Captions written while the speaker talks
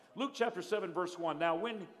Luke chapter 7, verse 1. Now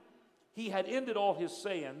when he had ended all his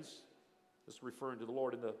sayings, this is referring to the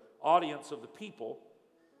Lord in the audience of the people,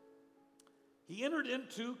 he entered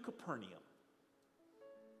into Capernaum.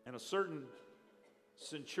 And a certain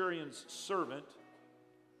centurion's servant,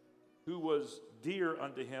 who was dear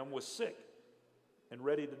unto him, was sick and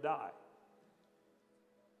ready to die.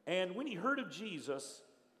 And when he heard of Jesus,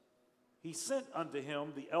 he sent unto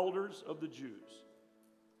him the elders of the Jews,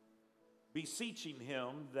 beseeching him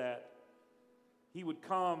that he would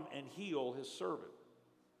come and heal his servant.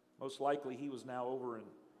 Most likely he was now over in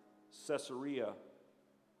Caesarea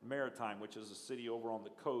Maritime, which is a city over on the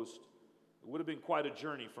coast. It would have been quite a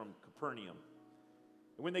journey from Capernaum.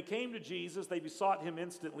 And when they came to Jesus, they besought him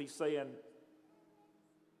instantly, saying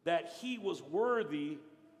that he was worthy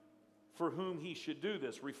for whom he should do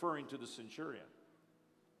this, referring to the centurion.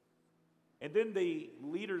 And then the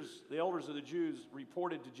elders of the Jews,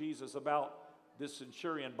 reported to Jesus about this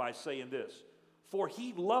centurion by saying this: for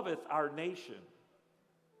he loveth our nation,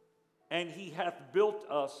 and he hath built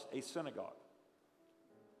us a synagogue.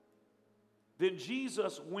 Then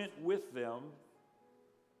Jesus went with them,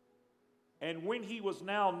 and when he was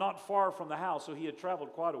now not far from the house, so he had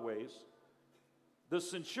traveled quite a ways, the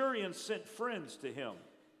centurion sent friends to him,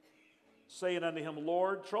 saying unto him,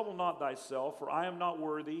 Lord, trouble not thyself, for I am not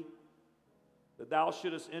worthy that thou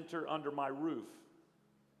shouldest enter under my roof.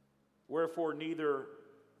 Wherefore neither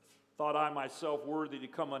thought I myself worthy to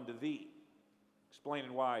come unto thee.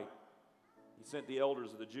 Explaining why he sent the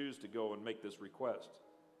elders of the Jews to go and make this request.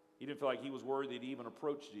 He didn't feel like he was worthy to even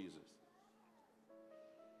approach Jesus.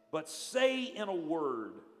 But say in a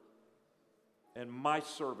word, and my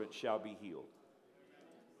servant shall be healed.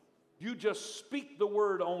 You just speak the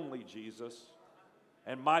word only, Jesus,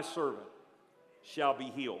 and my servant shall be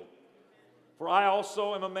healed. For I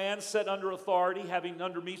also am a man set under authority, having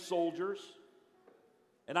under me soldiers.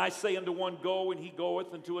 And I say unto one, go, and he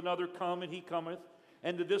goeth, and to another, come, and he cometh.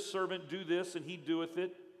 And to this servant, do this, and he doeth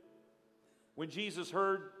it. When Jesus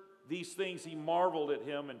heard these things, he marveled at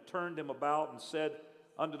him, and turned him about, and said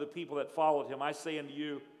unto the people that followed him, I say unto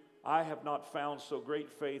you, I have not found so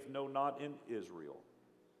great faith, no, not in Israel.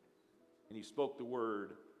 And he spoke the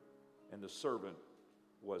word, and the servant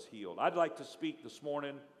was healed. I'd like to speak this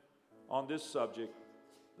morning on this subject,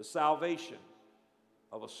 the salvation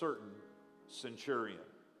of a certain centurion.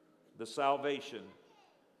 The salvation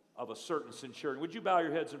of a certain centurion. Would you bow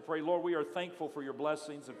your heads and pray? Lord, we are thankful for your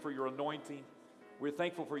blessings and for your anointing. We're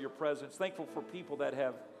thankful for your presence, thankful for people that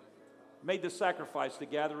have made the sacrifice to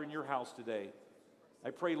gather in your house today. I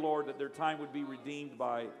pray, Lord, that their time would be redeemed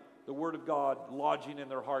by the word of God lodging in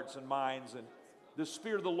their hearts and minds, and the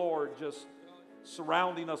Spirit of the Lord just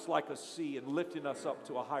surrounding us like a sea and lifting us up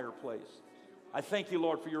to a higher place. I thank you,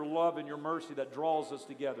 Lord, for your love and your mercy that draws us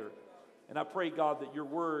together. And I pray, God, that your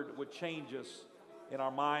word would change us in our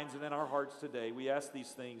minds and in our hearts today. We ask these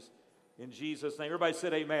things in Jesus' name. Everybody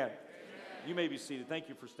said amen. Amen. You may be seated. Thank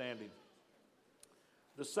you for standing.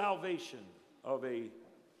 The salvation of a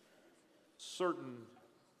certain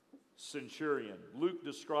centurion. Luke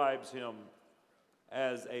describes him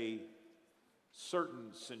as a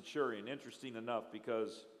certain centurion. Interesting enough,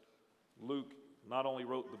 because Luke not only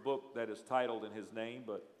wrote the book that is titled in his name,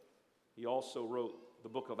 but he also wrote the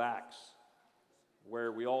book of Acts,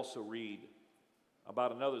 where we also read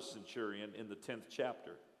about another centurion in the 10th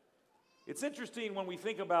chapter. It's interesting when we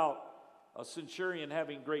think about a centurion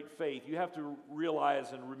having great faith. You have to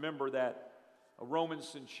realize and remember that a Roman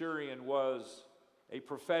centurion was a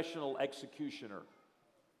professional executioner.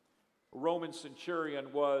 A Roman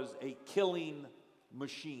centurion was a killing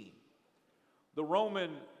machine. The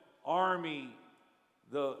Roman army,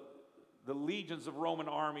 the legions of Roman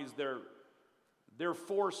armies, their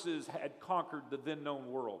forces had conquered the then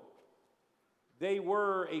known world. They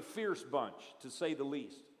were a fierce bunch, to say the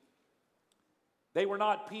least. They were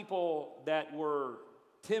not people that were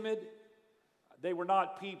timid. They were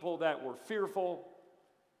not people that were fearful.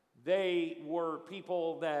 They were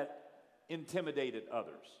people that intimidated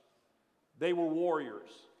others. They were warriors.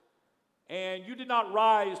 And you did not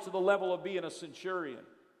rise to the level of being a centurion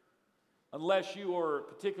unless you were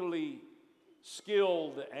particularly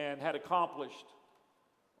skilled and had accomplished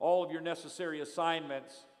all of your necessary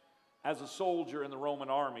assignments as a soldier in the Roman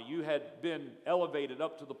army. You had been elevated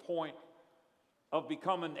up to the point of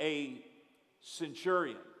becoming a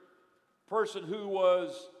centurion, person who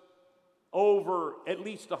was over at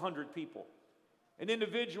least 100 people, an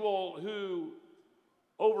individual who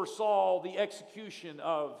oversaw the execution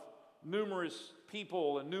of numerous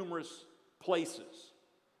people in numerous places.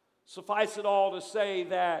 Suffice it all to say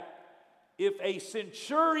that if a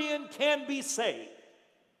centurion can be saved,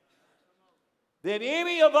 then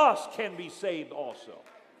any of us can be saved also.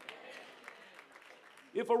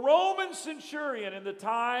 If a Roman centurion in the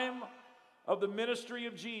time of the ministry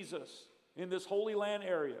of Jesus in this Holy Land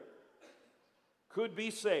area could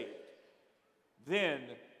be saved, then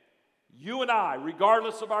you and I,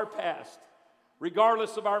 regardless of our past,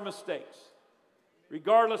 regardless of our mistakes,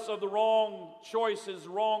 regardless of the wrong choices,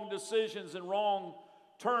 wrong decisions, and wrong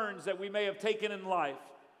turns that we may have taken in life,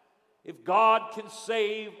 if God can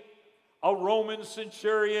save a Roman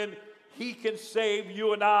centurion, He can save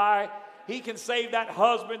you and I. He can save that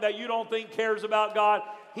husband that you don't think cares about God.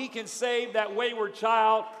 He can save that wayward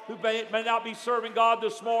child who may not be serving God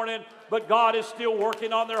this morning, but God is still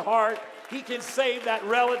working on their heart. He can save that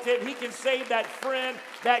relative. He can save that friend,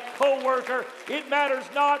 that co-worker. It matters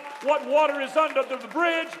not what water is under the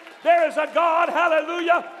bridge. There is a God,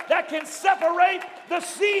 hallelujah, that can separate the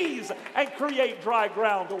seas and create dry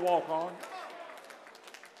ground to walk on.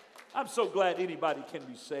 I'm so glad anybody can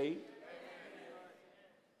be saved.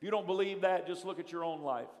 If you don't believe that, just look at your own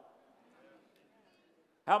life.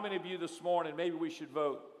 How many of you this morning, maybe we should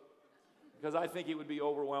vote, because I think it would be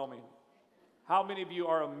overwhelming. How many of you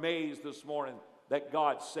are amazed this morning that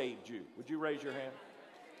God saved you? Would you raise your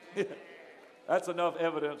hand? That's enough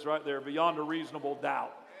evidence right there, beyond a reasonable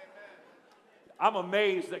doubt. I'm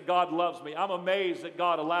amazed that God loves me. I'm amazed that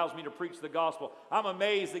God allows me to preach the gospel. I'm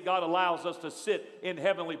amazed that God allows us to sit in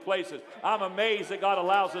heavenly places. I'm amazed that God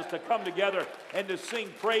allows us to come together and to sing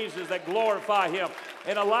praises that glorify Him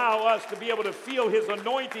and allow us to be able to feel His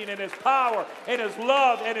anointing and His power and His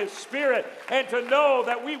love and His Spirit, and to know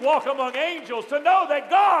that we walk among angels, to know that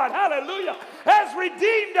God, hallelujah, has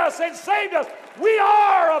redeemed us and saved us. We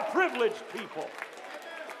are a privileged people.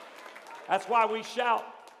 That's why we shout.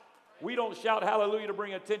 We don't shout hallelujah to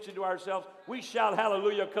bring attention to ourselves. We shout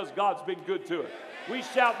hallelujah because God's been good to us. We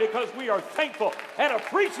shout because we are thankful and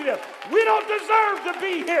appreciative. We don't deserve to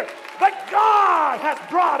be here, but God has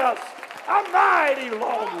brought us a mighty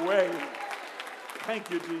long way. Thank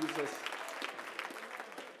you, Jesus.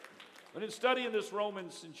 But in studying this Roman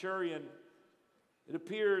centurion, it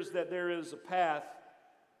appears that there is a path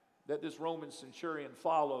that this Roman centurion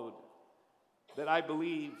followed that I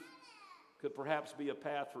believe could perhaps be a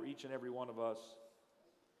path for each and every one of us.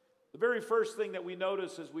 The very first thing that we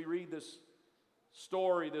notice as we read this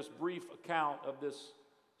story, this brief account of this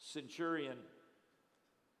centurion,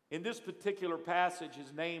 in this particular passage,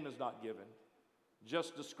 his name is not given,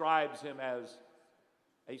 just describes him as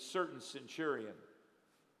a certain centurion.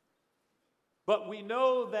 But we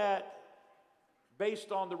know that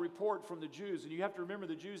based on the report from the Jews, and you have to remember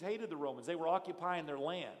the Jews hated the Romans, they were occupying their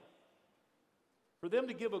land. For them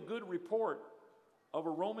to give a good report of a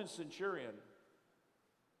Roman centurion,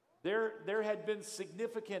 there had been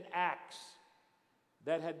significant acts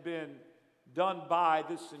that had been done by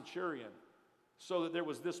this centurion so that there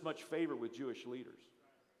was this much favor with Jewish leaders.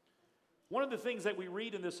 One of the things that we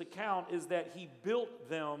read in this account is that he built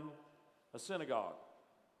them a synagogue.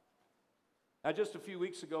 Now, just a few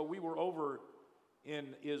weeks ago, we were over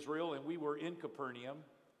in Israel, and we were in Capernaum,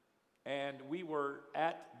 and we were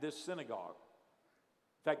at this synagogue.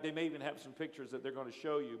 In fact, they may even have some pictures that they're going to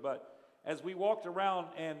show you. But as we walked around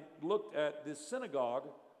and looked at this synagogue,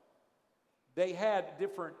 they had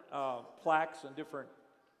different plaques and different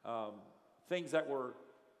things that were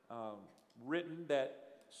written that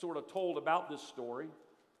sort of told about this story.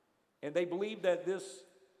 And they believed that this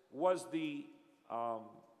was the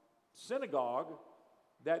synagogue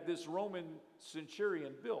that this Roman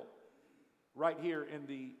centurion built right here in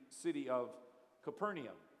the city of Capernaum.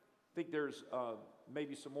 I think there's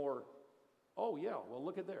maybe some more. Oh, yeah, well,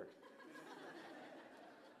 look at there.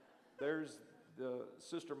 There's the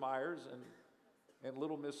Sister Myers and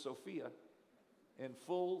little Miss Sophia in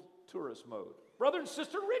full tourist mode. Brother and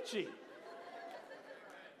Sister Richie.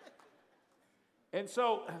 And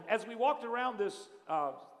so as we walked around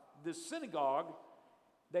this synagogue,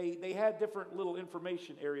 they had different little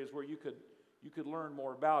information areas where you could learn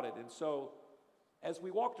more about it. And so as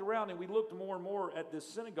we walked around and we looked more and more at this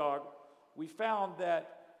synagogue, we found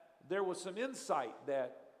that there was some insight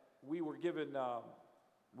that we were given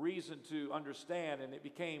reason to understand, and it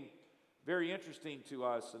became very interesting to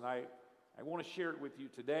us, and I want to share it with you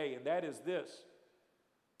today, and that is this.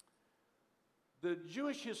 The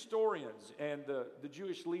Jewish historians and the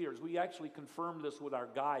Jewish leaders, we actually confirmed this with our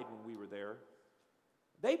guide when we were there.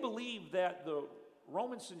 They believe that the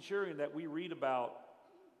Roman centurion that we read about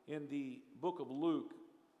in the book of Luke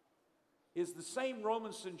is the same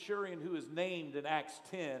Roman centurion who is named in Acts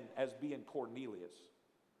 10 as being Cornelius.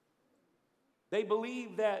 They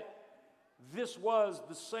believe that this was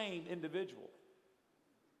the same individual.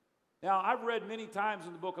 Now, I've read many times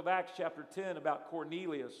in the book of Acts chapter 10 about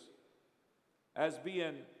Cornelius as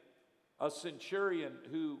being a centurion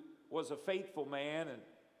who was a faithful man, and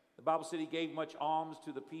the Bible said he gave much alms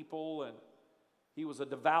to the people, and he was a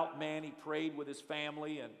devout man. He prayed with his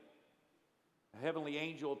family, and a heavenly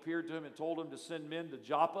angel appeared to him and told him to send men to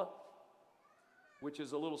Joppa, which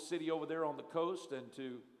is a little city over there on the coast, and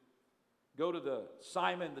to go to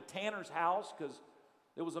Simon the tanner's house, because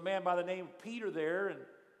there was a man by the name of Peter there,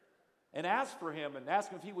 and ask for him and ask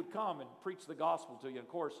him if he would come and preach the gospel to you. And of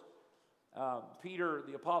course, Peter,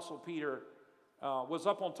 the apostle Peter, was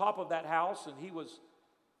up on top of that house, and he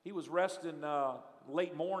was resting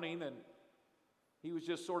late morning, and he was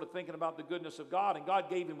just sort of thinking about the goodness of God, and God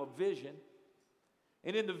gave him a vision.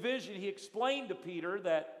 And in the vision, he explained to Peter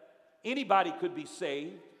that anybody could be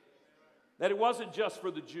saved, that it wasn't just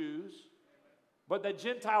for the Jews, but that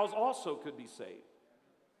Gentiles also could be saved.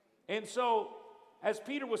 And so, as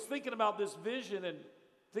Peter was thinking about this vision and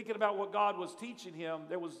thinking about what God was teaching him,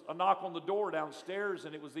 there was a knock on the door downstairs,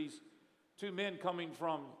 and it was these two men coming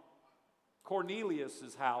from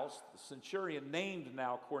Cornelius' house, the centurion named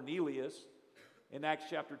now Cornelius in Acts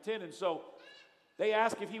chapter 10. And so they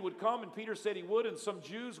asked if he would come, and Peter said he would, and some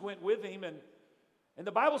Jews went with him. And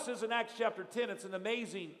the Bible says in Acts chapter 10, it's an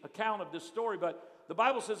amazing account of this story, but the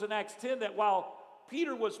Bible says in Acts 10 that while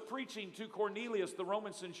Peter was preaching to Cornelius, the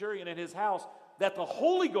Roman centurion, in his house, that the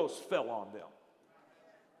Holy Ghost fell on them.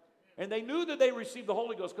 And they knew that they received the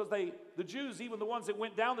Holy Ghost because the Jews, even the ones that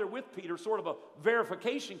went down there with Peter, sort of a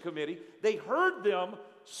verification committee, they heard them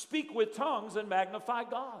speak with tongues and magnify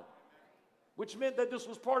God, which meant that this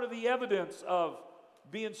was part of the evidence of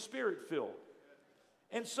being Spirit-filled.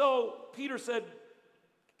 And so Peter said,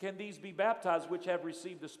 can these be baptized which have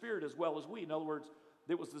received the Spirit as well as we? In other words,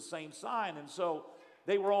 it was the same sign. And so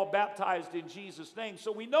they were all baptized in Jesus' name.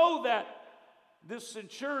 So we know that this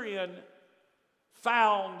centurion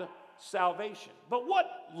found salvation. But what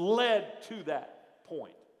led to that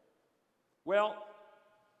point? Well,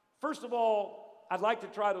 first of all, I'd like to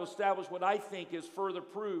try to establish what I think is further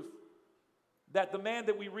proof that the man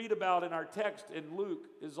that we read about in our text in Luke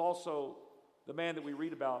is also the man that we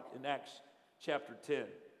read about in Acts chapter 10.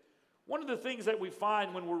 One of the things that we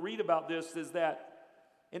find when we read about this is that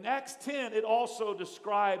in Acts 10, it also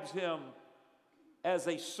describes him as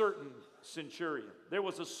a certain centurion. There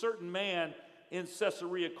was a certain man in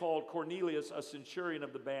Caesarea called Cornelius, a centurion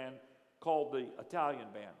of the band called the Italian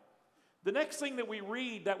band. The next thing that we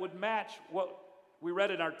read that would match what we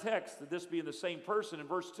read in our text, that this being the same person, in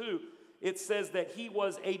verse 2, it says that he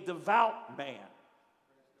was a devout man.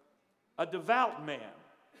 A devout man.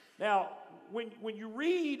 Now, when you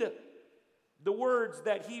read the words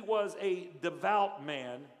that he was a devout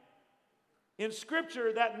man, in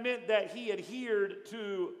Scripture that meant that he adhered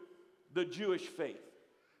to the Jewish faith.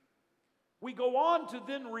 We go on to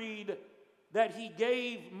then read that he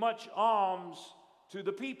gave much alms to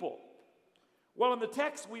the people. Well, in the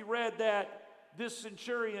text we read that this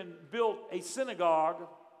centurion built a synagogue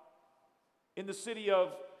in the city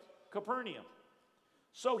of Capernaum.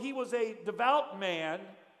 So he was a devout man.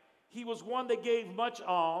 He was one that gave much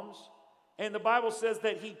alms. And the Bible says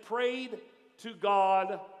that he prayed to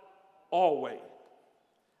God always.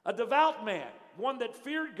 A devout man, one that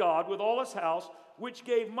feared God with all his house, which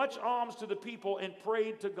gave much alms to the people and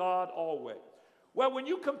prayed to God always. Well, when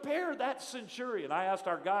you compare that centurion, I asked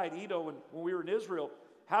our guide, Ito, when we were in Israel,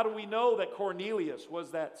 how do we know that Cornelius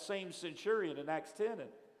was that same centurion in Acts 10? And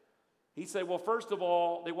he said, well, first of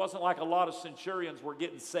all, there wasn't like a lot of centurions were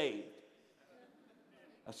getting saved.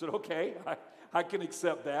 I said, okay, I can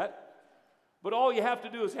accept that. But all you have to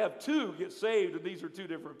do is have two get saved, and these are two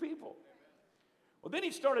different people. Well, then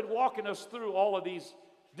he started walking us through all of these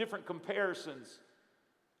different comparisons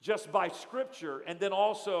just by Scripture, and then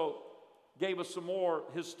also gave us some more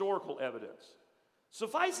historical evidence.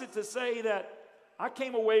 Suffice it to say that I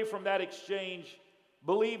came away from that exchange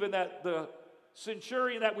believing that the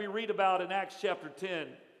centurion that we read about in Acts chapter 10,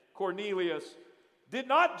 Cornelius, did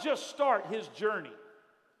not just start his journey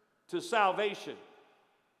to salvation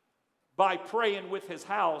by praying with his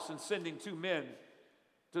house and sending two men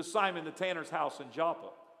to Simon the tanner's house in Joppa.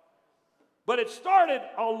 But it started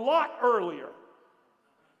a lot earlier.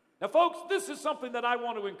 Now, folks, this is something that I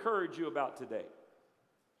want to encourage you about today.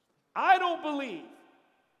 I don't believe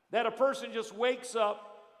that a person just wakes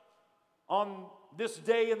up on this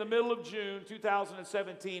day in the middle of June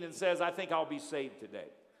 2017 and says, I think I'll be saved today,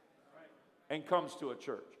 and comes to a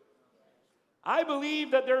church. I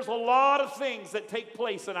believe that there's a lot of things that take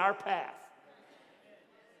place in our path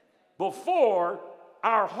before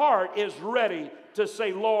our heart is ready to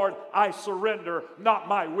say, Lord, I surrender, not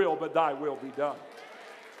my will, but thy will be done.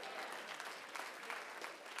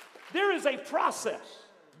 There is a process.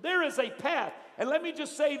 There is a path. And let me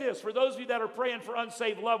just say this, for those of you that are praying for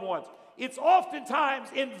unsaved loved ones, it's oftentimes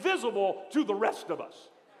invisible to the rest of us.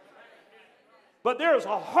 But there is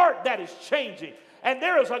a heart that is changing. And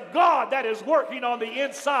there is a God that is working on the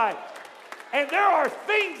inside. And there are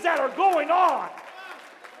things that are going on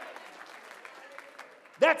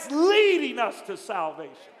that's leading us to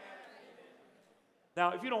salvation.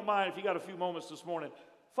 Now, if you don't mind, if you got a few moments this morning,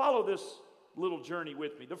 follow this little journey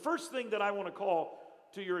with me. The first thing that I want to call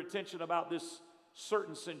to your attention about this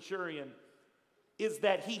certain centurion is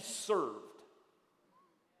that he served.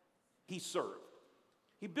 He served.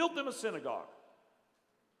 He built them a synagogue.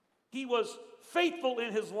 He was faithful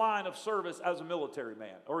in his line of service as a military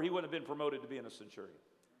man, or he wouldn't have been promoted to being a centurion.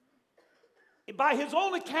 By his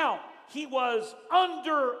own account, he was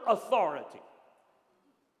under authority.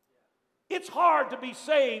 It's hard to be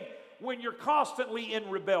saved when you're constantly in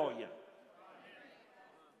rebellion.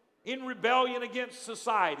 In rebellion against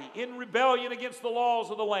society, in rebellion against the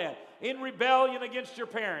laws of the land, in rebellion against your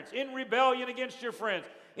parents, in rebellion against your friends,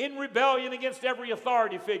 in rebellion against every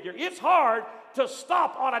authority figure. It's hard to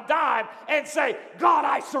stop on a dime and say, God,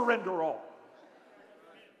 I surrender all.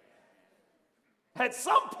 At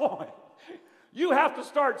some point, you have to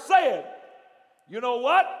start saying, you know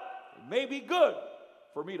what? It may be good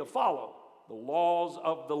for me to follow the laws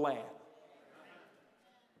of the land.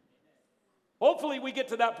 Hopefully we get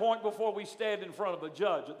to that point before we stand in front of a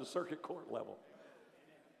judge at the circuit court level.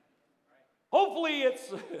 Hopefully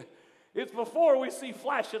it's before we see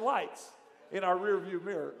flashing lights in our rearview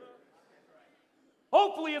mirror.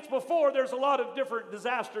 Hopefully it's before there's a lot of different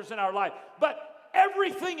disasters in our life. But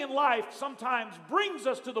everything in life sometimes brings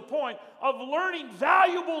us to the point of learning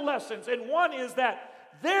valuable lessons. And one is that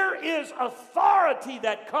there is authority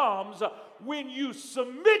that comes when you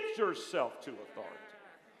submit yourself to authority.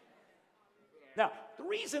 Now, the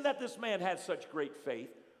reason that this man had such great faith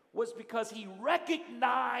was because he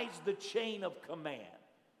recognized the chain of command.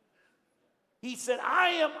 He said, I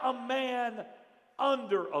am a man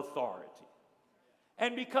under authority.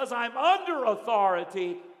 And because I'm under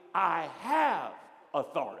authority, I have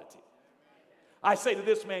authority. I say to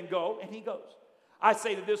this man, go, and he goes. I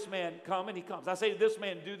say to this man, come, and he comes. I say to this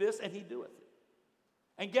man, do this, and he doeth it.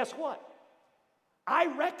 And guess what? I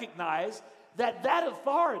recognize that that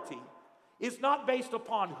authority is not based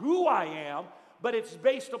upon who I am, but it's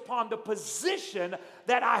based upon the position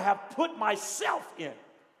that I have put myself in.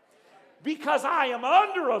 Because I am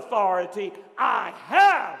under authority, I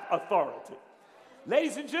have authority.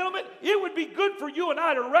 Ladies and gentlemen, it would be good for you and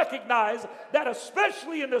I to recognize that,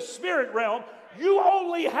 especially in the spirit realm, you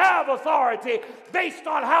only have authority based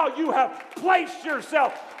on how you have placed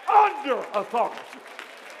yourself under authority.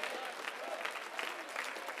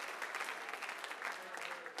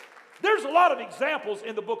 There's a lot of examples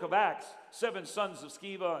in the book of Acts, 7 sons of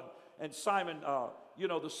Sceva and Simon,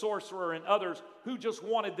 the sorcerer and others who just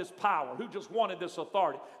wanted this power, who just wanted this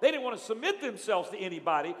authority. They didn't want to submit themselves to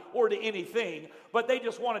anybody or to anything, but they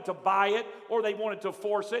just wanted to buy it or they wanted to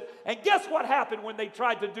force it. And guess what happened when they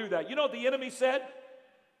tried to do that? You know what the enemy said?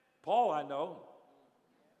 Paul, I know.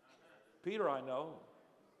 Peter, I know.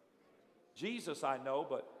 Jesus, I know,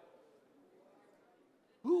 but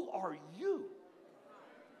who are you?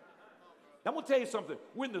 Now, I'm going to tell you something.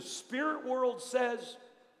 When the spirit world says,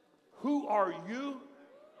 who are you?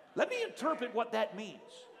 Let me interpret what that means.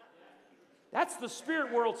 That's the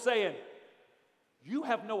spirit world saying, you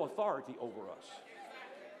have no authority over us.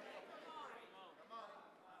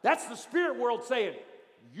 That's the spirit world saying,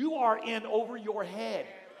 you are in over your head.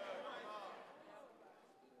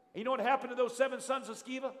 And you know what happened to those 7 sons of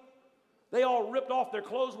Sceva? They all ripped off their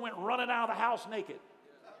clothes and went running out of the house naked.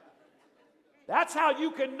 That's how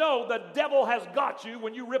you can know the devil has got you,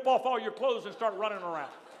 when you rip off all your clothes and start running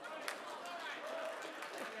around.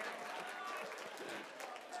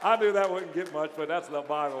 I knew that wouldn't get much, but that's the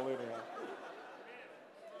Bible anyhow.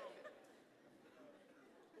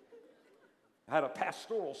 I had a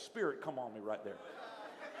pastoral spirit come on me right there.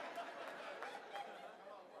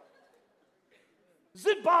 Does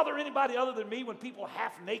it bother anybody other than me when people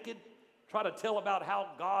half naked try to tell about how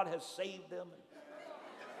God has saved them?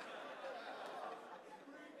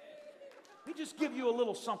 Let me just give you a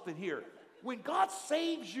little something here. When God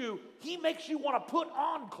saves you, He makes you want to put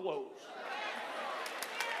on clothes.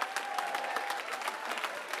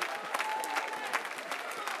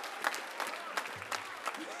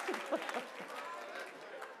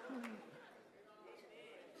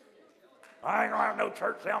 I ain't gonna have no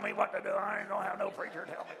church tell me what to do. I ain't gonna have no preacher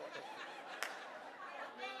tell me what to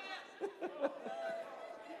do.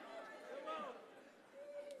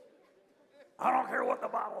 I don't care what the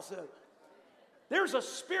Bible says. There's a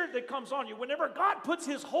spirit that comes on you. Whenever God puts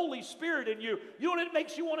His Holy Spirit in you, you know what it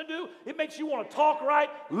makes you want to do? It makes you want to talk right,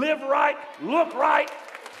 live right, look right,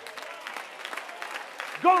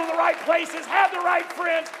 go to the right places, have the right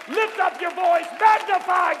friends, lift up your voice,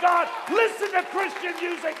 magnify God, listen to Christian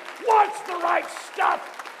music, watch the right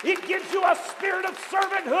stuff. It gives you a spirit of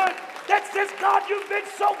servanthood that says, God, you've been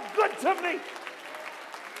so good to me.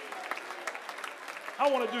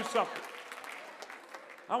 I want to do something.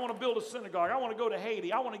 I want to build a synagogue. I want to go to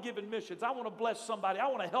Haiti. I want to give in missions. I want to bless somebody. I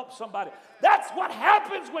want to help somebody. That's what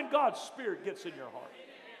happens when God's Spirit gets in your heart.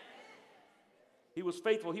 He was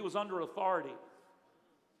faithful. He was under authority.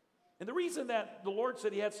 And the reason that the Lord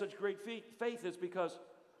said he had such great faith is because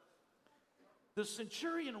the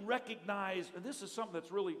centurion recognized, and this is something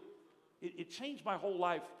that's really, it changed my whole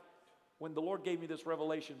life when the Lord gave me this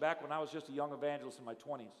revelation back when I was just a young evangelist in my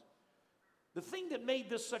 20s. The thing that made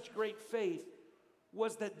this such great faith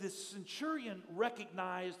was that this centurion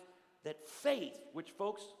recognized that faith, which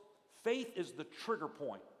folks, faith is the trigger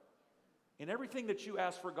point in everything that you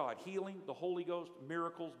ask for God, healing, the Holy Ghost,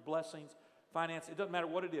 miracles, blessings, finance, it doesn't matter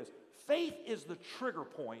what it is. Faith is the trigger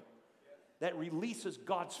point that releases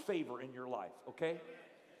God's favor in your life, okay?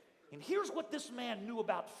 And here's what this man knew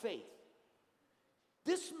about faith.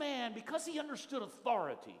 This man, because he understood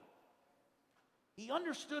authority, he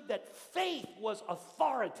understood that faith was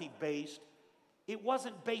authority-based. It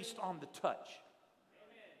wasn't based on the touch.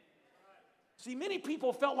 See, many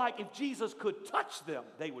people felt like if Jesus could touch them,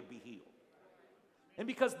 they would be healed. And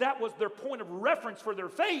because that was their point of reference for their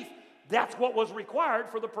faith, that's what was required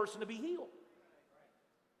for the person to be healed.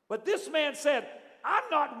 But this man said, I'm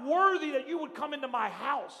not worthy that you would come into my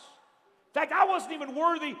house. In fact, I wasn't even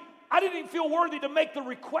worthy. I didn't even feel worthy to make the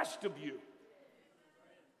request of you.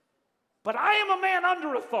 But I am a man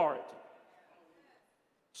under authority.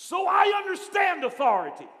 So I understand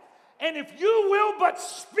authority. And if you will but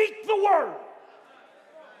speak the word,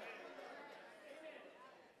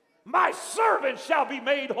 my servant shall be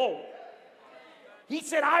made whole. He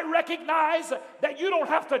said, I recognize that you don't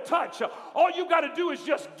have to touch. All you got to do is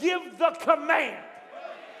just give the command.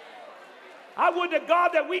 I would to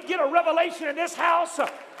God that we get a revelation in this house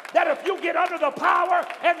that if you get under the power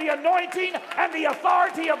and the anointing and the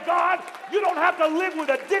authority of God, you don't have to live with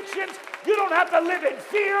addictions. You don't have to live in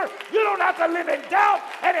fear. You don't have to live in doubt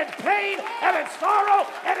and in pain and in sorrow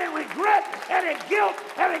and in regret and in guilt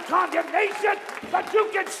and in condemnation. But you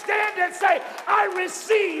can stand and say, I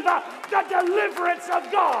receive the deliverance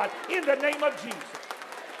of God in the name of Jesus.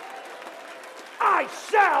 I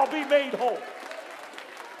shall be made whole.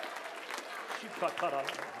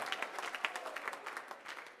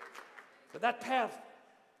 But that path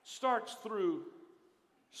starts through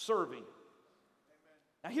serving.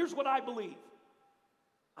 Now here's what I believe.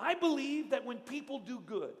 I believe that when people do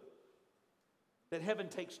good, that heaven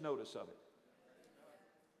takes notice of it.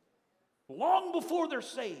 Long before they're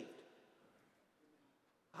saved.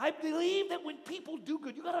 I believe that when people do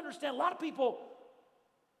good, you got to understand, a lot of people,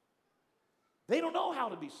 they don't know how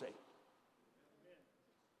to be saved.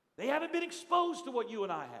 They haven't been exposed to what you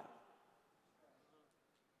and I have.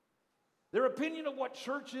 Their opinion of what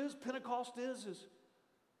church is, Pentecost is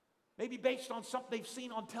maybe based on something they've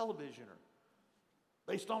seen on television or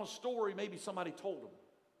based on a story maybe somebody told them.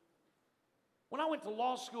 When I went to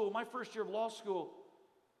law school, my first year of law school,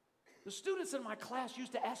 the students in my class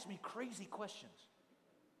used to ask me crazy questions.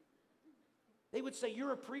 They would say,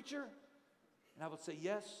 you're a preacher? And I would say,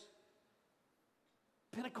 yes.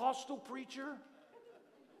 Pentecostal preacher?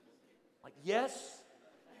 Like, yes.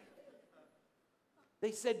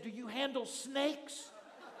 They said, do you handle snakes?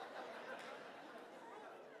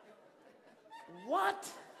 What?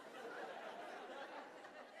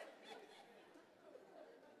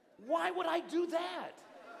 Why would I do that?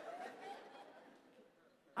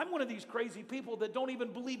 I'm one of these crazy people that don't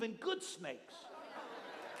even believe in good snakes.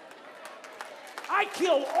 I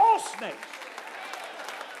kill all snakes.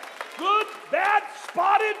 Good, bad,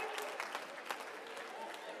 spotted.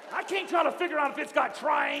 I can't try to figure out if it's got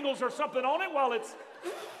triangles or something on it while it's...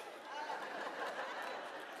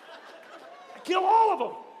 I kill all of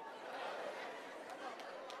them.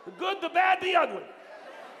 The good, the bad, the ugly.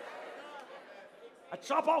 I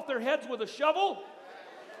chop off their heads with a shovel,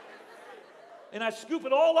 and I scoop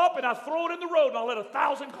it all up, and I throw it in the road, and I'll let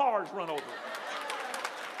 1,000 cars run over it.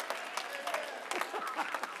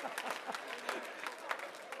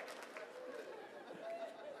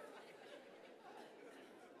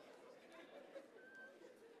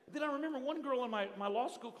 Then I remember one girl in my law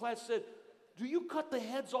school class said, do you cut the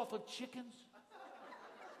heads off of chickens?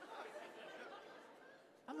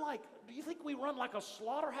 I'm like, do you think we run like a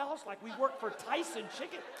slaughterhouse, like we work for Tyson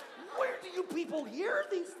Chicken? Where do you people hear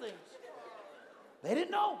these things? They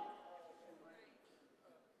didn't know.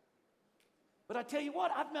 But I tell you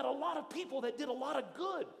what, I've met a lot of people that did a lot of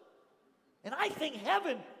good. And I think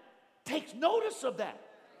heaven takes notice of that.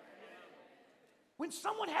 When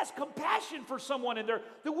someone has compassion for someone and they're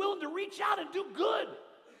willing to reach out and do good.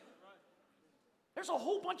 There's a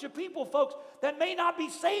whole bunch of people, folks, that may not be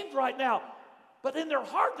saved right now, but in their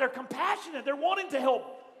heart they're compassionate. They're wanting to help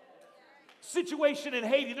situation in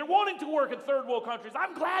Haiti. They're wanting to work in third world countries.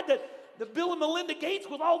 I'm glad that the Bill and Melinda Gates,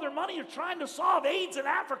 with all their money, are trying to solve AIDS in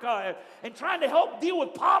Africa and trying to help deal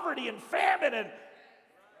with poverty and famine. And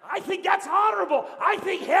I think that's honorable. I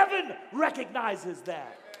think heaven recognizes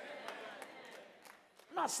that.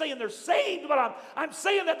 I'm not saying they're saved, but I'm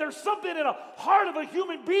saying that there's something in the heart of a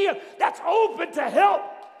human being that's open to help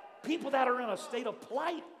people that are in a state of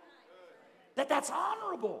plight. That's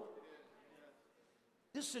honorable.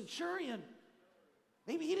 This centurion,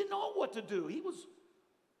 maybe he didn't know what to do. He was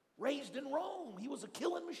raised in Rome. He was a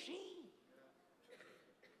killing machine.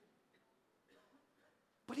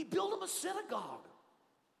 But he built him a synagogue.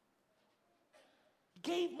 He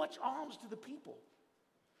gave much alms to the people.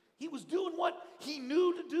 He was doing what he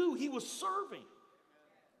knew to do. He was serving.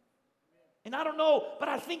 And I don't know, but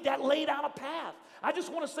I think that laid out a path. I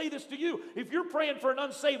just want to say this to you. If you're praying for an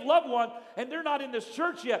unsaved loved one and they're not in this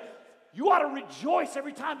church yet, you ought to rejoice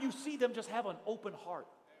every time you see them just have an open heart.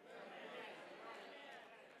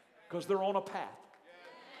 Because they're on a path.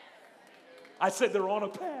 I said they're on a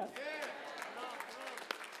path.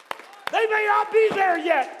 They may not be there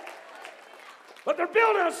yet, but they're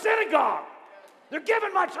building a synagogue. They're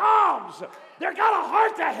giving much alms. They've got a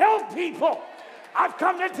heart to help people. I've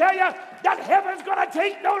come to tell you that heaven's going to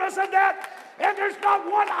take notice of that, and there's not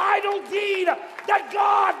one idle deed that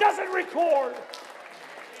God doesn't record.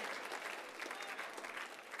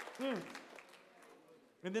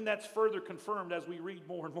 And then that's further confirmed as we read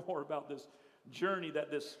more and more about this journey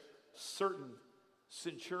that this certain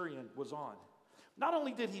centurion was on. Not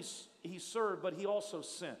only did he serve, but he also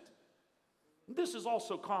sent. This is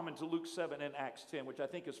also common to Luke 7 and Acts 10, which I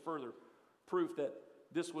think is further proof that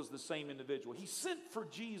this was the same individual. He sent for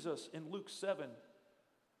Jesus in Luke 7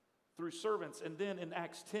 through servants, and then in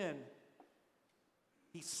Acts 10,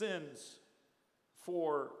 he sends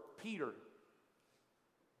for Peter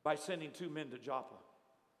by sending 2 men to Joppa.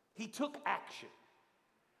 He took action.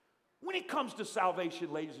 When it comes to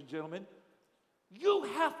salvation, ladies and gentlemen, you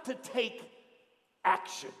have to take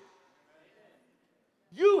action.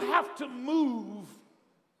 You have to move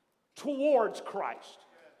towards Christ.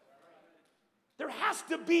 There has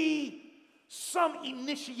to be some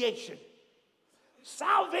initiation.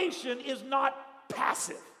 Salvation is not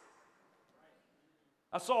passive.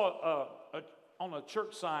 I saw on a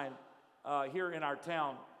church sign here in our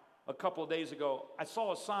town a couple of days ago, I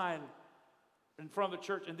saw a sign in front of the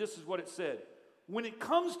church, and this is what it said. When it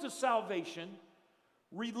comes to salvation,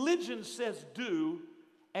 religion says do,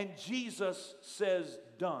 and Jesus says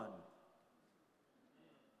done.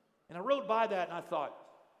 And I rode by that and I thought,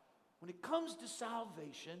 when it comes to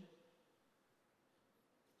salvation,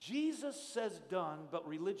 Jesus says done, but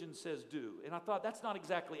religion says do. And I thought, that's not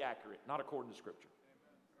exactly accurate, not according to Scripture.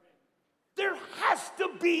 There has to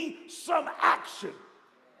be some action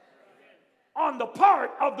on the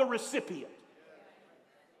part of the recipient.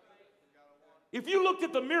 If you looked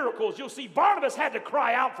at the miracles, you'll see Barnabas had to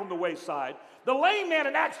cry out from the wayside. The lame man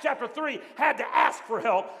in Acts chapter 3 had to ask for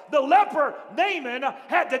help. The leper, Naaman,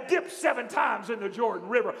 had to dip 7 times in the Jordan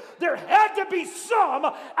River. There had to be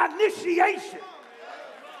some initiation.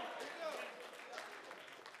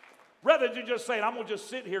 Rather than just saying, I'm going to just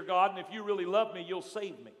sit here, God, and if you really love me, you'll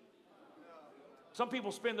save me. Some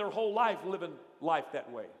people spend their whole life living life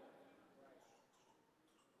that way.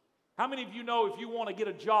 How many of you know if you want to get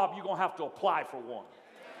a job, you're going to have to apply for one?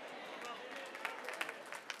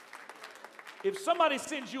 If somebody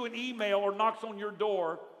sends you an email or knocks on your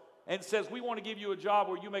door and says, we want to give you a job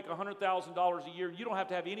where you make $100,000 a year, you don't have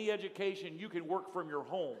to have any education, you can work from your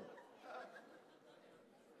home.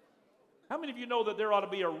 How many of you know that there ought to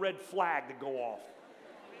be a red flag to go off?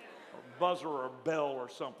 A buzzer or a bell or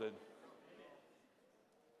something.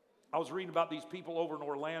 I was reading about these people over in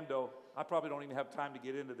Orlando. I probably don't even have time to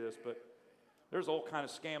get into this, but there's all kind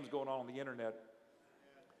of scams going on the internet.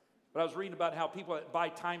 But I was reading about how people that buy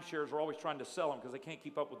timeshares are always trying to sell them because they can't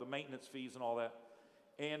keep up with the maintenance fees and all that.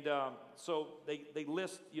 And so they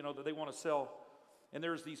list, that they want to sell. And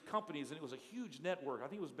there's these companies, and it was a huge network. I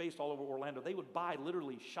think it was based all over Orlando. They would buy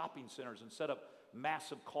literally shopping centers and set up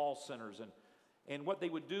massive call centers. And what they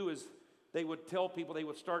would do is they would tell people they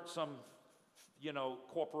would start some,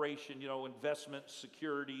 corporation, investment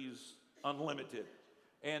securities unlimited.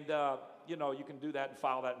 And, you can do that and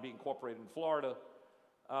file that and be incorporated in Florida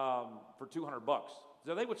for $200.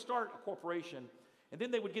 So they would start a corporation, and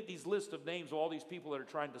then they would get these lists of names of all these people that are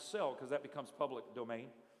trying to sell, because that becomes public domain,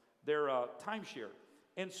 their timeshare.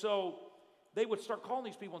 And so they would start calling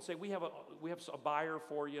these people and say, we have a buyer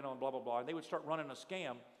for you, and blah, blah, blah. And they would start running a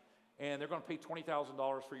scam, and they're going to pay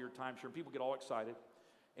 $20,000 for your timeshare. And people get all excited.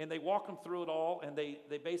 And they walk them through it all, and they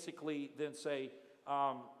basically then say,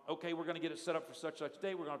 okay, we're going to get it set up for such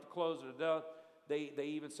day. We're going to have to close it. They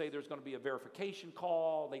even say there's going to be a verification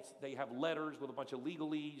call. They have letters with a bunch of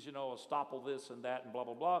legalese, estoppel this and that and blah,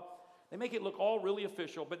 blah, blah. They make it look all really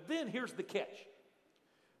official. But then here's the catch.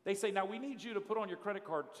 They say, now we need you to put on your credit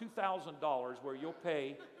card $2,000 where you'll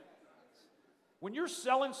pay. When you're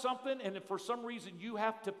selling something and if for some reason you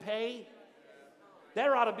have to pay,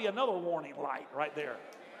 there ought to be another warning light right there.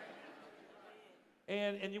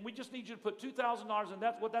 And we just need you to put $2,000, and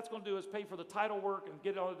that's what that's going to do is pay for the title work and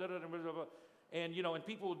get all and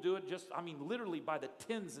people will do it literally by the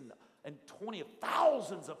tens and 20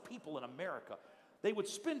 thousands of people in America. They would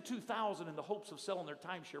spend $2,000 in the hopes of selling their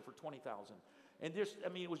timeshare for $20,000. And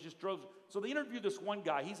it was just droves. So they interviewed this one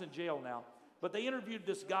guy. He's in jail now. But they interviewed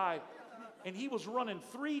this guy, and he was running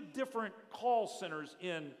 3 different call centers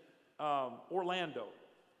in Orlando.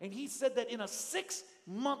 And he said that in a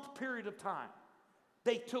 6-month period of time,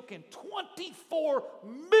 they took in $24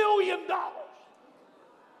 million.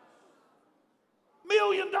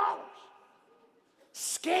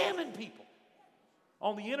 Scamming people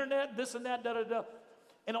on the internet, this and that, da-da-da.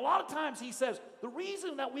 And a lot of times he says, the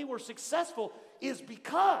reason that we were successful is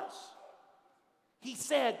because, he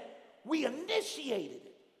said, we initiated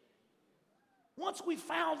it. Once we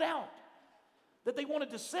found out that they wanted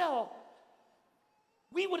to sell,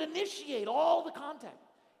 we would initiate all the contact.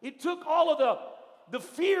 It took all of the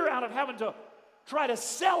fear out of having to try to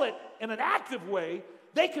sell it in an active way.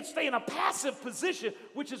 They could stay in a passive position,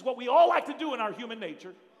 which is what we all like to do in our human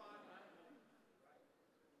nature.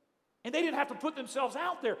 And they didn't have to put themselves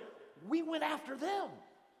out there. We went after them.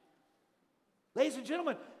 Ladies and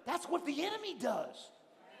gentlemen, that's what the enemy does.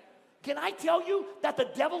 Can I tell you that the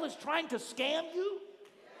devil is trying to scam you?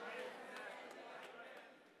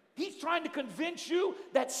 He's trying to convince you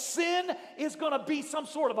that sin is going to be some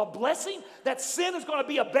sort of a blessing, that sin is going to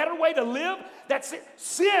be a better way to live, that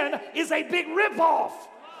sin is a big ripoff.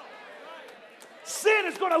 Sin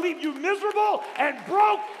is going to leave you miserable and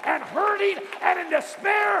broke and hurting and in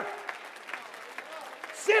despair.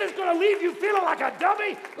 Sin is going to leave you feeling like a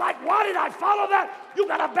dummy, like, why did I follow that? You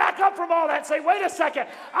got to back up from all that and say, wait a second,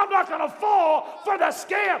 I'm not going to fall for the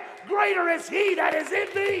scam. Greater is he that is in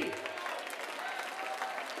me.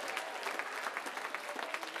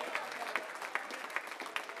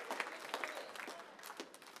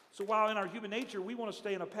 So while in our human nature, we want to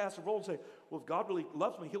stay in a passive role and say, well, if God really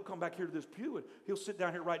loves me, he'll come back here to this pew and he'll sit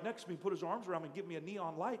down here right next to me and put his arms around me and give me a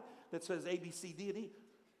neon light that says A, B, C, D, and E.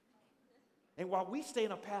 And while we stay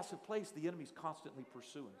in a passive place, the enemy's constantly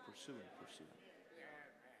pursuing.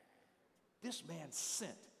 This man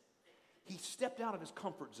sent. He stepped out of his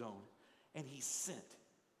comfort zone and he sent.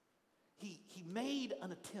 He made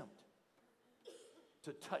an attempt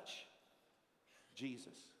to touch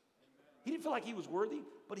Jesus. He didn't feel like he was worthy,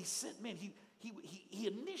 but he sent men. He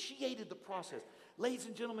initiated the process. Ladies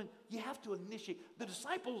and gentlemen, you have to initiate. The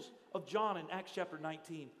disciples of John in Acts chapter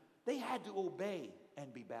 19, they had to obey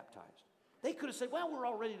and be baptized. They could have said, well, we're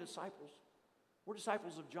already disciples. We're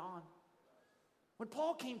disciples of John. When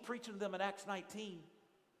Paul came preaching to them in Acts 19,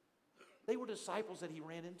 they were disciples that he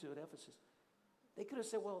ran into at Ephesus. They could have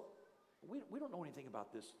said, well, we don't know anything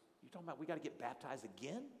about this. You're talking about we got to get baptized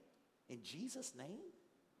again in Jesus' name?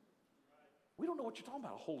 We don't know what you're talking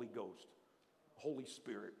about, Holy Ghost, Holy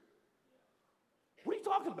Spirit. What are you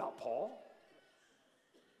talking about, Paul?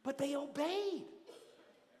 But they obeyed.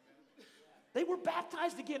 They were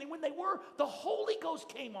baptized again, and when they were, the Holy Ghost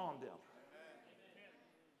came on them.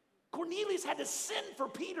 Cornelius had to send for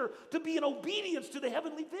Peter to be in obedience to the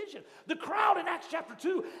heavenly vision. The crowd in Acts chapter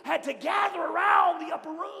 2 had to gather around the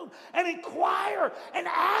upper room and inquire and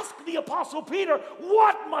ask the apostle Peter,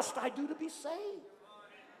 what must I do to be saved?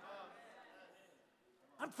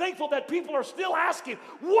 I'm thankful that people are still asking,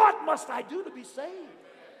 what must I do to be saved?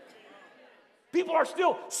 People are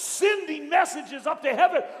still sending messages up to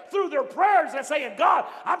heaven through their prayers and saying, God,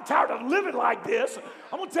 I'm tired of living like this.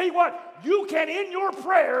 I'm going to tell you what, you can, in your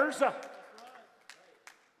prayers,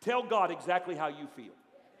 tell God exactly how you feel.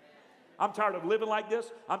 I'm tired of living like this.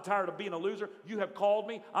 I'm tired of being a loser. You have called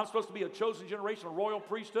me. I'm supposed to be a chosen generation, a royal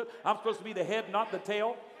priesthood. I'm supposed to be the head, not the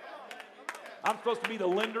tail. I'm supposed to be the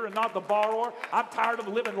lender and not the borrower. I'm tired of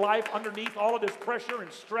living life underneath all of this pressure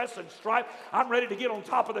and stress and strife. I'm ready to get on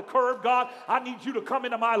top of the curve. God, I need you to come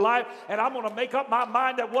into my life, and I'm going to make up my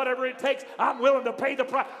mind that whatever it takes, I'm willing to pay the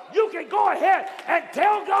price. You can go ahead and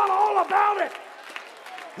tell God all about it.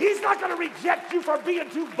 He's not going to reject you for being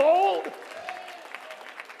too bold.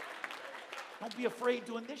 Don't be afraid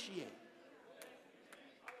to initiate.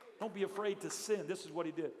 Don't be afraid to sin. This is what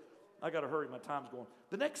he did. I got to hurry. My time's going.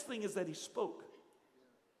 The next thing is that he spoke.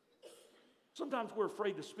 Sometimes we're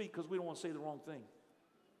afraid to speak because we don't want to say the wrong thing.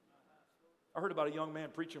 I heard about a young man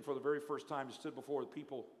preaching for the very first time. He stood before the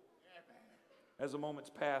people as the moments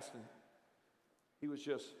passed, and he was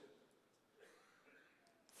just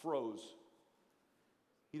froze.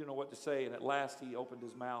 He didn't know what to say, and at last he opened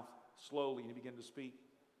his mouth slowly and he began to speak.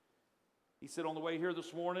 He said, on the way here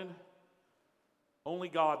this morning, only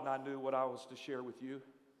God and I knew what I was to share with you.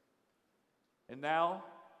 And now,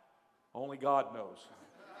 only God knows.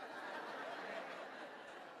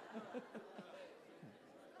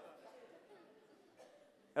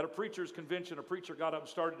 At a preacher's convention, a preacher got up and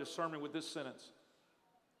started his sermon with this sentence.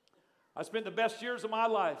 I spent the best years of my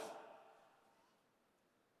life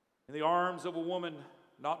in the arms of a woman,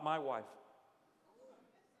 not my wife.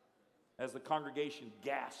 As the congregation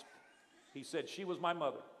gasped, he said, she was my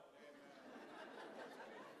mother.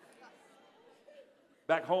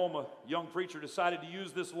 Back home, a young preacher decided to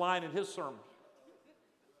use this line in his sermon.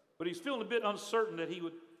 But he's feeling a bit uncertain that he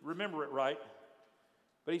would remember it right.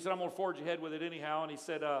 But he said, I'm going to forge ahead with it anyhow. And he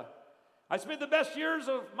said, I spent the best years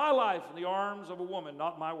of my life in the arms of a woman,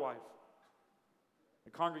 not my wife.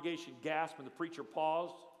 The congregation gasped and the preacher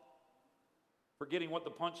paused, forgetting what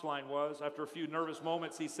the punchline was. After a few nervous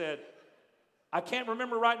moments, he said, I can't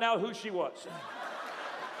remember right now who she was.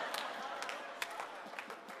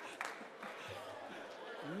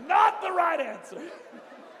 Not the right answer.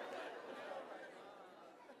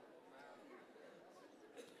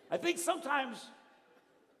 I think sometimes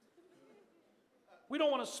we don't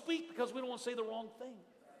want to speak because we don't want to say the wrong thing.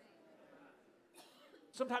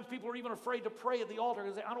 Sometimes people are even afraid to pray at the altar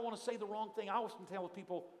because I don't want to say the wrong thing. I often tell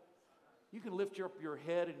people, you can lift up your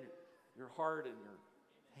head and your heart and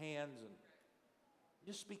your hands and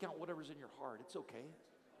just speak out whatever's in your heart. It's okay.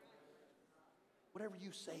 Whatever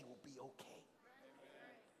you say will be okay.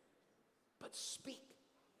 But speak.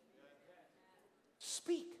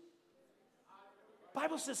 Speak. The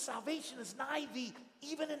Bible says salvation is nigh thee,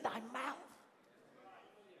 even in thy mouth.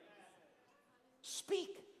 Speak.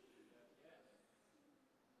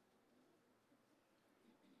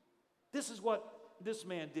 This is what this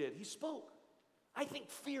man did. He spoke. I think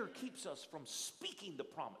fear keeps us from speaking the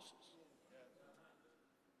promises.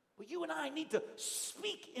 But you and I need to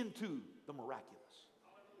speak into the miraculous.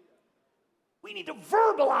 We need to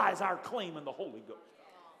verbalize our claim in the Holy Ghost.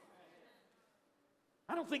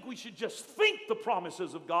 I don't think we should just think the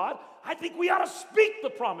promises of God. I think we ought to speak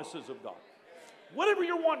the promises of God. Whatever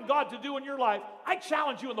you're wanting God to do in your life, I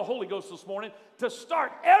challenge you in the Holy Ghost this morning to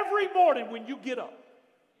start every morning when you get up.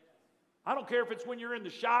 I don't care if it's when you're in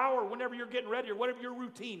the shower or whenever you're getting ready or whatever your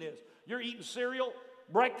routine is. You're eating cereal,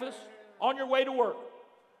 breakfast, on your way to work.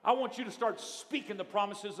 I want you to start speaking the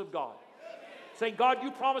promises of God. Saying, God, you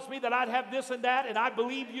promised me that I'd have this and that, and I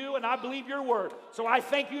believe you, and I believe your word. So I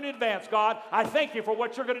thank you in advance, God. I thank you for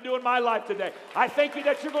what you're going to do in my life today. I thank you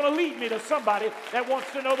that you're going to lead me to somebody that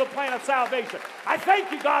wants to know the plan of salvation. I thank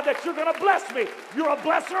you, God, that you're going to bless me. You're a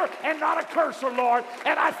blesser and not a cursor, Lord.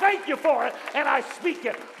 And I thank you for it, and I speak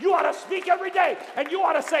it. You ought to speak every day, and you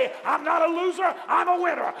ought to say, I'm not a loser, I'm a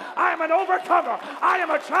winner. I am an overcomer. I am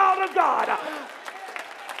a child of God.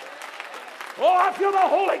 Oh, I feel the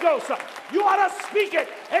Holy Ghost. You ought to speak it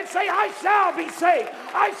and say, I shall be saved.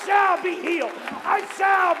 I shall be healed. I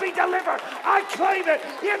shall be delivered. I claim it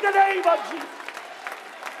in the name of Jesus.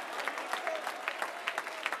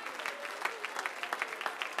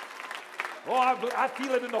 Oh, I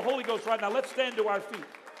feel it in the Holy Ghost right now. Let's stand to our feet.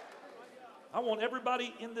 I want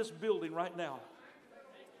everybody in this building right now.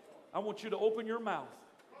 I want you to open your mouth.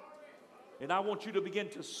 And I want you to begin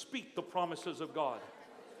to speak the promises of God.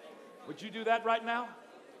 Would you do that right now?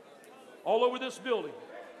 All over this building.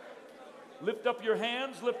 Lift up your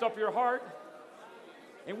hands, lift up your heart,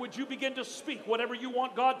 and would you begin to speak whatever you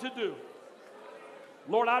want God to do?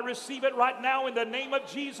 Lord, I receive it right now in the name of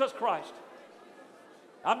Jesus Christ.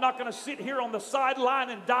 I'm not going to sit here on the sideline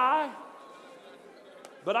and die,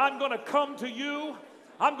 but I'm going to come to you.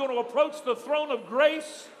 I'm going to approach the throne of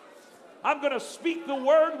grace. I'm going to speak the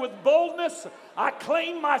word with boldness. I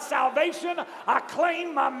claim my salvation. I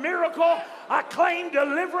claim my miracle. I claim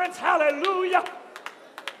deliverance. Hallelujah.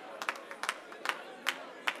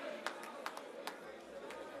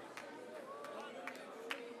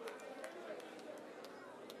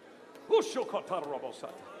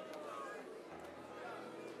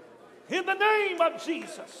 In the name of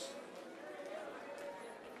Jesus.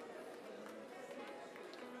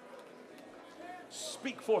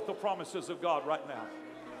 Speak forth the promises of God right now.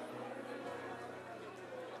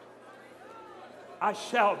 I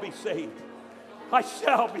shall be saved. I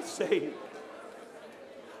shall be saved.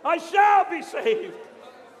 I shall be saved.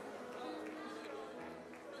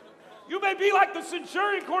 You may be like the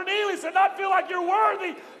centurion Cornelius and not feel like you're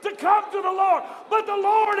worthy to come to the Lord. But the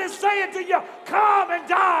Lord is saying to you, come and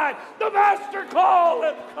dine. The Master called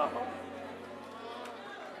and come.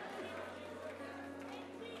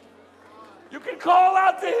 You can call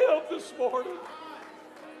out to Him this morning.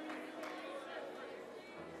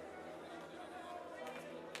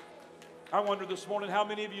 I wonder this morning how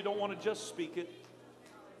many of you don't want to just speak it,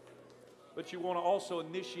 but you want to also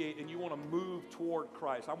initiate and you want to move toward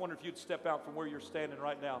Christ. I wonder if you'd step out from where you're standing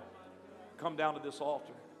right now. Come down to this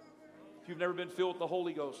altar. If you've never been filled with the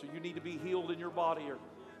Holy Ghost, or you need to be healed in your body, or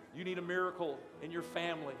you need a miracle in your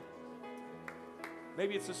family.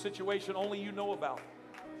 Maybe it's a situation only you know about.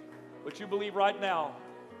 But you believe right now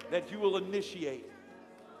that you will initiate.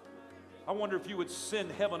 I wonder if you would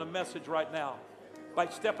send heaven a message right now by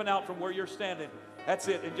stepping out from where you're standing. That's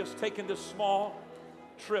it. And just taking this small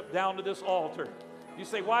trip down to this altar. You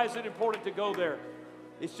say, why is it important to go there?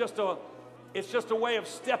 It's just a way of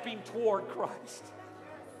stepping toward Christ.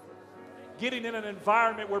 Getting in an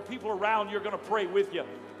environment where people around you are going to pray with you.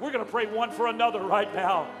 We're going to pray one for another right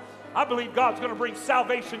now. I believe God's going to bring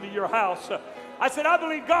salvation to your house. I said, I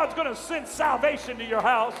believe God's going to send salvation to your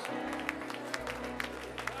house.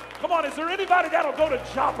 Come on, is there anybody that'll go to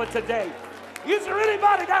Joppa today? Is there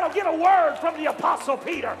anybody that'll get a word from the Apostle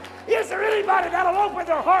Peter? Is there anybody that'll open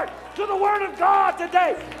their heart to the Word of God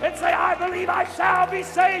today and say, I believe I shall be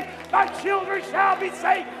saved, my children shall be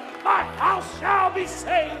saved, my house shall be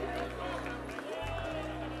saved?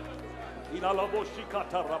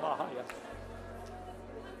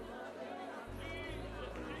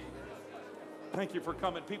 Thank you for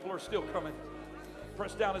coming. People are still coming.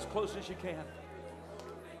 Press down as close as you can.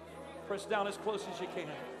 Press down as close as you can.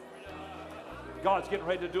 God's getting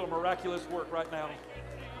ready to do a miraculous work right now.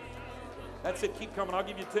 That's it. Keep coming. I'll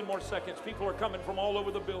give you 10 more seconds. People are coming from all over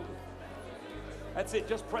the building. That's it.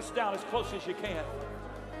 Just press down as close as you can.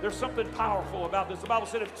 There's something powerful about this. The Bible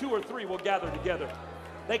said if 2 or 3 will gather together,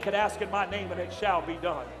 they could ask in my name and it shall be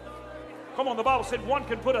done. Come on, the Bible said 1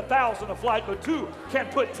 can put 1,000 to flight, but 2 can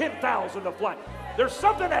put 10,000 to flight. There's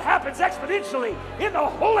something that happens exponentially in the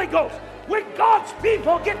Holy Ghost when God's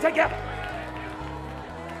people get together.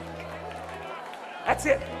 That's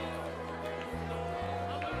it.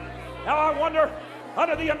 Now I wonder,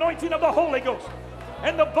 under the anointing of the Holy Ghost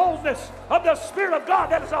and the boldness of the Spirit of God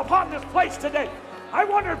that is upon this place today, I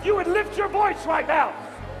wonder if you would lift your voice right now.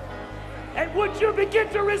 And would you begin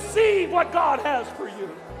to receive what God has for you?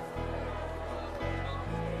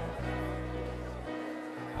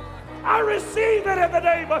 I receive it in the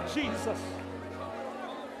name of Jesus.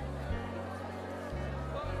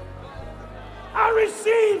 I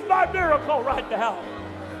receive my miracle right now.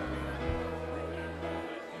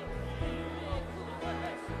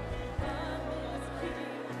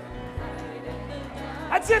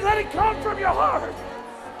 That's it. Let it come from your heart.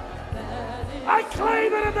 I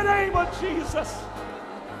claim it in the name of Jesus.